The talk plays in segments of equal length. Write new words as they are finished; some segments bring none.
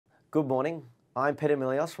Good morning, I'm Peter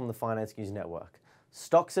Milios from the Finance News Network.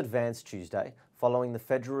 Stocks advanced Tuesday following the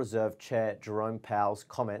Federal Reserve Chair Jerome Powell's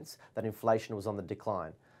comments that inflation was on the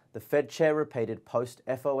decline. The Fed Chair repeated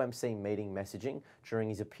post-FOMC meeting messaging during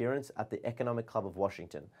his appearance at the Economic Club of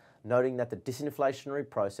Washington, noting that the disinflationary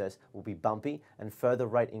process will be bumpy and further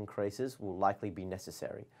rate increases will likely be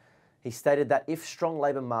necessary. He stated that if strong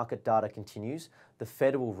labour market data continues, the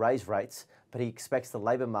Fed will raise rates, but he expects the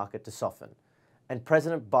labour market to soften. And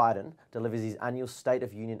President Biden delivers his annual State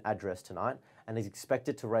of Union address tonight and is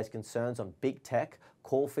expected to raise concerns on big tech,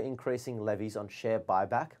 call for increasing levies on share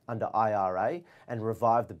buyback under IRA, and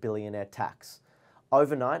revive the billionaire tax.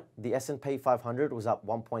 Overnight, the S&P 500 was up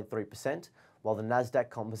 1.3%, while the Nasdaq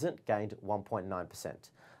Composite gained 1.9%.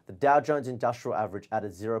 The Dow Jones Industrial Average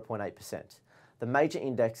added 0.8%. The major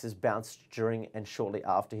indexes bounced during and shortly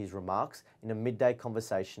after his remarks in a midday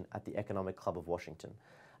conversation at the Economic Club of Washington.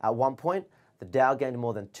 At one point, the Dow gained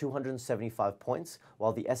more than 275 points,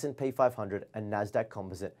 while the S&P 500 and Nasdaq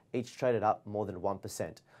Composite each traded up more than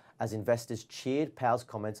 1%, as investors cheered Powell's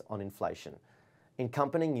comments on inflation. In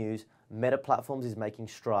company news, Meta Platforms is making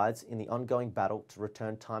strides in the ongoing battle to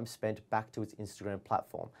return time spent back to its Instagram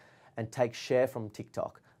platform and take share from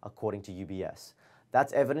TikTok, according to UBS.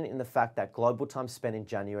 That's evident in the fact that global time spent in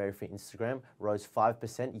January for Instagram rose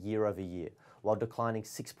 5% year over year, while declining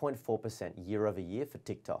 6.4% year over year for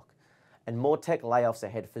TikTok. And more tech layoffs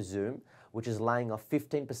ahead for Zoom, which is laying off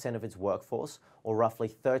 15% of its workforce, or roughly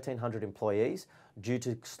 1,300 employees, due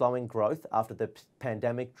to slowing growth after the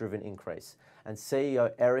pandemic-driven increase. And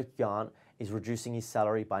CEO Eric Yuan is reducing his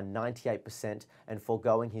salary by 98% and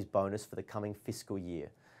foregoing his bonus for the coming fiscal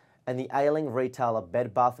year. And the ailing retailer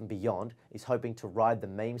Bed Bath & Beyond is hoping to ride the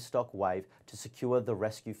meme stock wave to secure the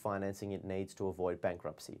rescue financing it needs to avoid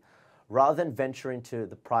bankruptcy. Rather than venture into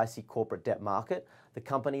the pricey corporate debt market, the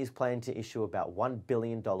company is planning to issue about $1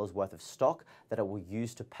 billion worth of stock that it will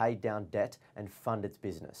use to pay down debt and fund its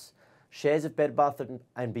business. Shares of Bed Bath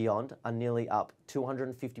 & Beyond are nearly up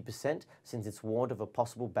 250% since it's warned of a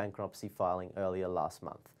possible bankruptcy filing earlier last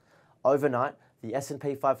month. Overnight, the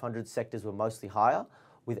S&P 500 sectors were mostly higher,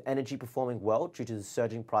 with energy performing well due to the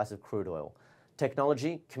surging price of crude oil.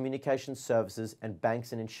 Technology, communication services, and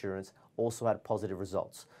banks and insurance also had positive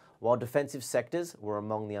results, while defensive sectors were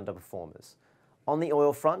among the underperformers. On the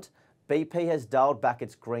oil front, BP has dialed back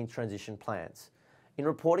its green transition plans. In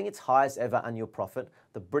reporting its highest ever annual profit,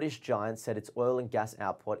 the British giant said its oil and gas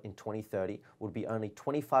output in 2030 would be only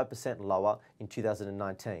 25% lower in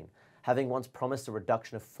 2019, having once promised a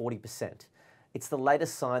reduction of 40%. It's the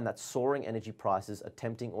latest sign that soaring energy prices are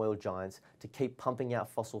tempting oil giants to keep pumping out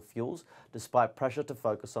fossil fuels despite pressure to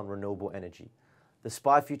focus on renewable energy. The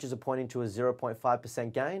SPY futures are pointing to a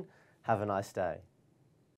 0.5% gain. Have a nice day.